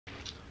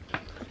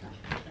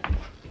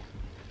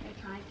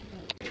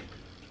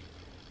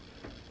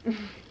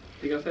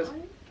You go first.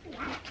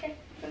 Okay,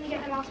 let me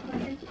get the last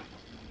one in.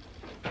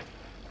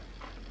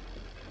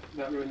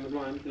 Without ruining the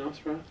blind, you know,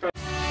 for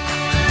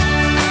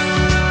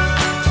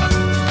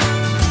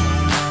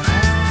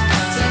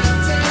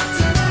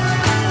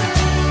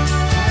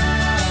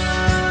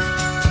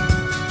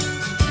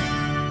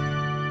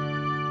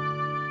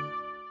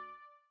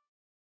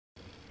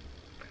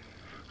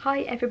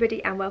Hi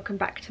everybody and welcome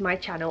back to my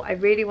channel. I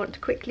really want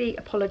to quickly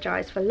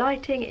apologise for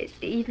lighting. It's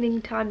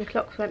evening time, the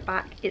clocks went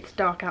back, it's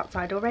dark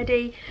outside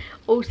already.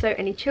 Also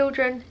any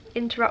children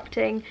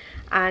interrupting,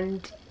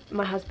 and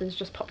my husband's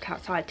just popped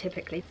outside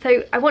typically.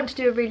 So I want to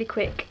do a really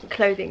quick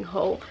clothing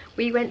haul.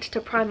 We went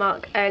to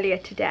Primark earlier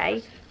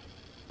today,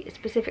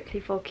 specifically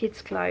for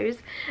kids clothes,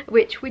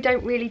 which we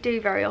don't really do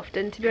very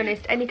often, to be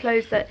honest. Any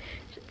clothes that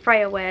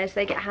Freya wears,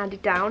 they get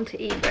handed down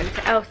to Eva and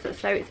to Elsa,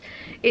 so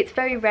it's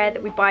very rare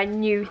that we buy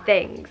new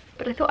things.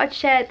 But I thought I'd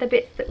share the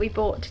bits that we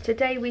bought.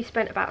 Today we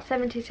spent about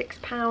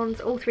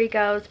 £76, all three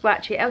girls. Well,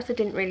 actually Elsa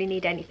didn't really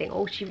need anything,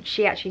 all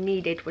she actually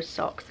needed was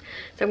socks.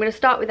 So I'm going to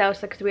start with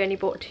Elsa because we only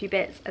bought 2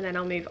 bits, and then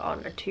I'll move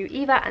on to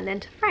Eva and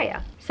then to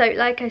Freya. So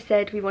like I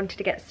said, we wanted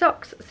to get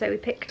socks, so we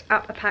picked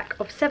up a pack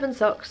of 7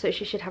 socks, so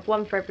she should have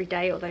one for every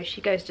day, although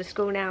she goes to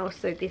school now,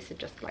 so these are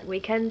just like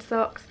weekend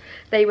socks.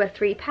 They were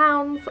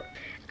 £3.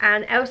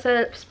 And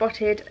Elsa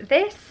spotted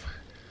this,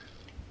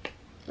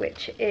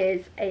 which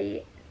is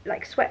a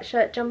like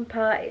sweatshirt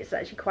jumper. It's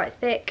actually quite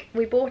thick.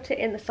 We bought it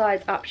in the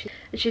size up.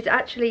 She's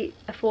actually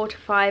a 4 to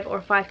 5 or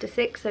a 5 to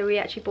 6, so we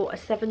actually bought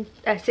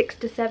a 6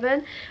 to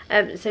 7.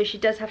 So she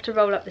does have to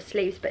roll up the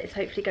sleeves, but it's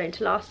hopefully going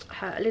to last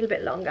her a little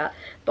bit longer.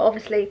 But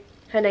obviously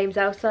her name's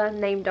Elsa,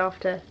 named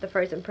after the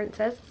Frozen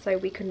princess, so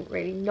we couldn't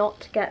really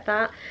not get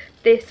that.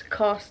 This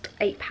cost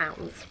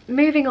 £8.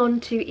 Moving on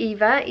to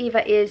Eva.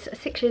 Eva is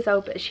 6 years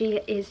old, but she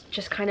is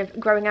just kind of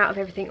growing out of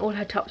everything. All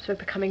her tops were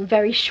becoming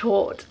very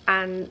short,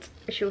 and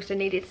she also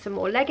needed some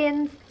more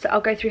leggings. So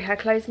I'll go through her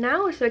clothes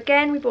now. So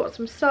again, we bought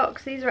some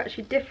socks. These are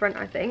actually different,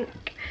 I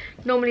think.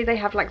 Normally they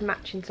have like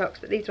matching socks,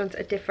 but these ones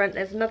are different.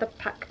 There's another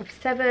pack of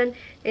 7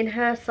 in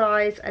her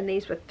size, and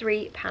these were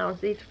 £3.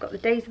 These have got the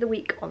days of the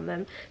week on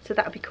them, so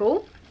that would be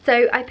cool.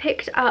 So I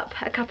picked up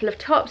a couple of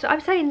tops.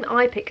 I'm saying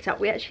I picked up,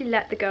 we actually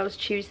let the girls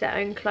choose their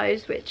own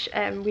clothes, which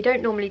we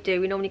don't normally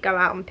do. We normally go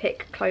out and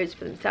pick clothes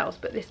for themselves,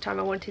 but this time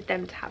I wanted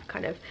them to have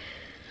kind of,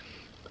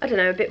 I don't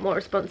know, a bit more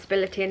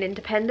responsibility and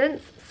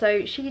independence.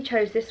 So she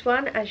chose this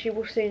one, as you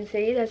will soon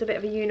see. There's a bit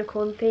of a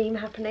unicorn theme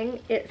happening.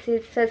 It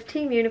says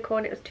Team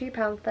Unicorn. It was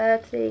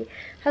 £2.30.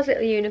 Has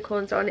little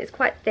unicorns on. It's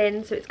quite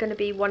thin, so it's going to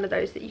be one of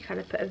those that you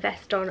kind of put a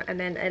vest on and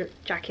then a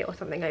jacket or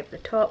something over the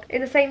top. In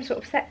the same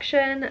sort of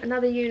section,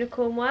 another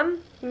unicorn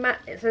one.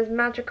 It says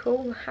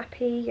Magical,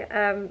 Happy,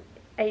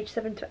 age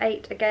 7 to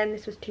 8. Again,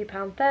 this was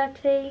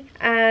 £2.30.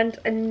 And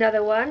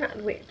another one,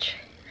 which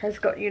has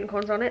got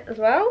unicorns on it as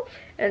well,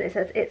 and it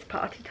says It's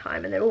Party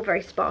Time, and they're all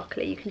very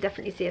sparkly. You can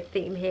definitely see a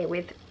theme here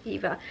with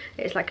Eva.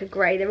 It's like a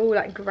grey. They're all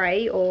like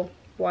grey or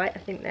white. I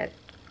think they're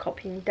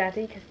copying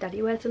Daddy, because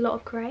Daddy wears a lot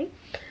of grey.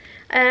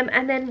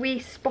 And then we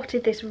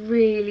spotted this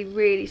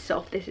really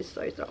soft, this is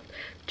so soft,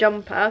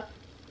 jumper,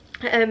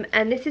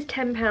 and this is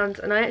 £10,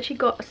 and I actually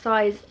got a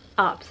size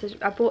up, so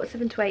I bought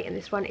 7 to 8, and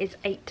this one is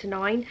 8 to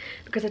 9,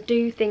 because I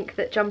do think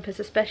that jumpers,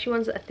 especially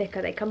ones that are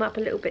thicker, they come up a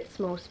little bit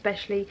small,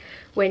 especially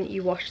when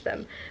you wash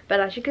them.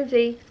 But as you can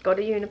see, it's got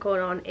a unicorn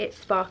on, it's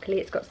sparkly,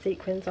 it's got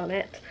sequins on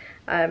it,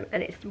 and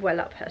it's well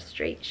up her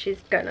street.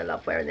 She's gonna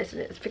love wearing this,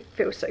 and it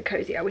feels so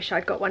cozy. I wish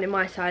I'd got one in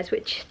my size,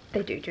 which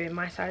they do in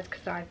my size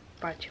because I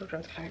buy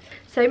children's clothes.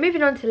 So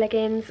moving on to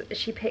leggings,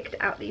 she picked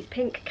out these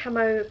pink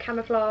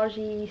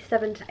camouflagey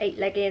 7 to 8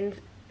 leggings,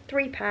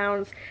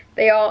 £3.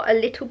 They are a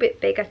little bit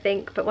big, I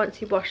think, but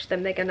once you wash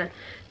them they're gonna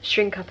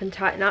shrink up and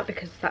tighten up,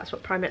 because that's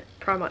what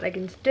Primark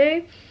leggings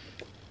do.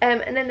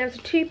 And then there's a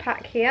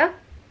 2-pack here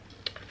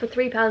for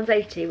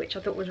 £3.80, which I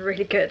thought was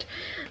really good.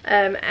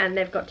 And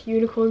they've got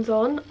unicorns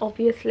on,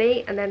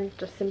 obviously, and then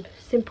just some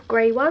simple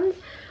grey ones.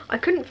 I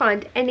couldn't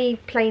find any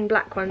plain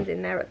black ones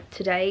in there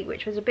today,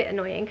 which was a bit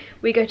annoying.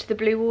 We go to the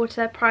Blue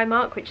Water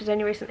Primark, which has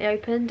only recently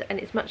opened, and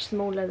it's much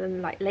smaller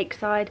than like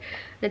Lakeside,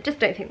 and I just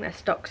don't think their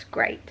stock's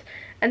great.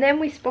 And then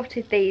we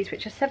spotted these,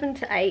 which are 7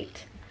 to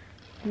 8,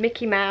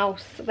 Mickey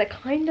Mouse. They're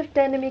kind of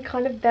denim-y,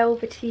 kind of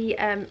velvety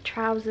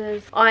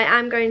trousers. I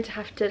am going to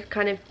have to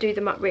kind of do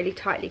them up really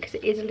tightly because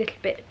it is a little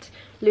bit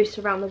loose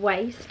around the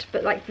waist,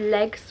 but like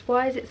legs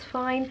wise it's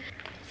fine.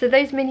 So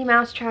those Minnie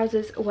Mouse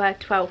trousers were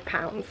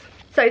 £12.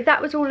 So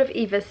that was all of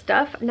Eva's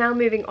stuff. Now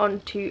moving on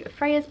to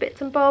Freya's bits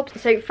and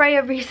bobs. So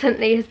Freya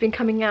recently has been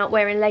coming out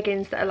wearing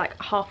leggings that are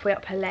like halfway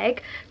up her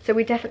leg, so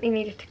we definitely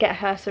needed to get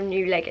her some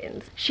new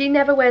leggings. She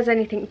never wears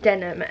anything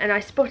denim, and I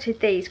spotted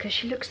these because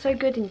she looks so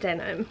good in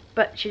denim,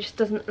 but she just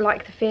doesn't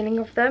like the feeling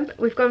of them.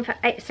 We've gone for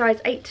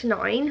size 8 to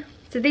 9.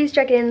 So these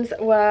jeggings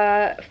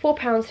were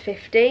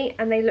 £4.50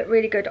 and they look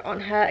really good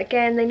on her.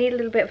 Again, they need a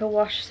little bit of a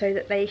wash so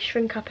that they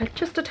shrink up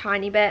just a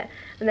tiny bit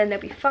and then they'll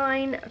be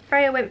fine.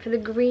 Freya went for the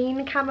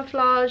green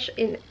camouflage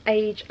in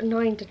age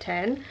 9 to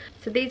 10.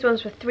 So these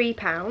ones were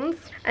 £3.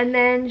 And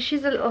then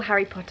she's a little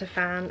Harry Potter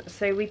fan,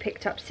 so we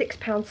picked up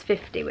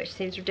 £6.50, which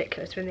seems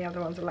ridiculous when the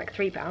other ones are like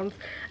 £3.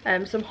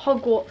 Some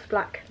Hogwarts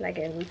black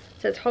leggings.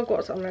 So it's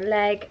Hogwarts on the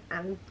leg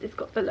and it's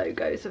got the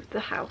logos of the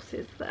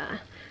houses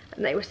there.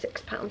 And they were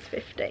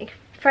 £6.50.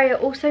 Freya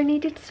also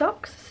needed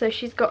socks, so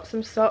she's got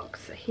some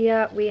socks.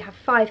 Here we have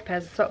 5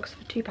 pairs of socks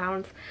for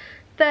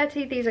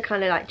 £2.30. These are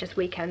kind of like just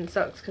weekend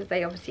socks because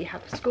they obviously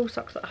have school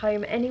socks at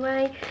home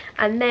anyway.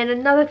 And then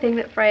another thing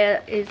that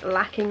Freya is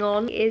lacking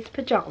on is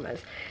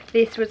pyjamas.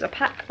 This was a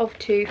pack of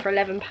 2 for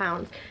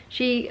 £11.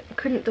 She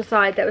couldn't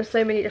decide, there were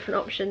so many different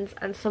options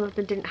and some of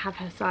them didn't have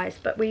her size,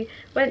 but we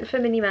went for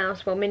Minnie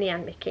Mouse, well Minnie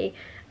and Mickey,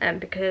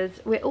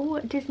 because we're all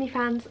Disney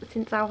fans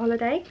since our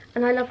holiday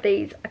and I love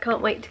these. I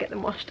can't wait to get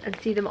them washed and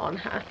see them on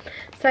her.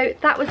 So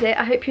that was it.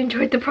 I hope you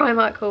enjoyed the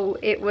Primark haul.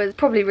 It was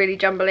probably really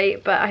jumbly,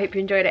 but I hope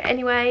you enjoyed it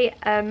anyway.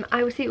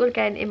 I will see you all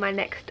again in my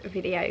next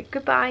video.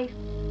 Goodbye.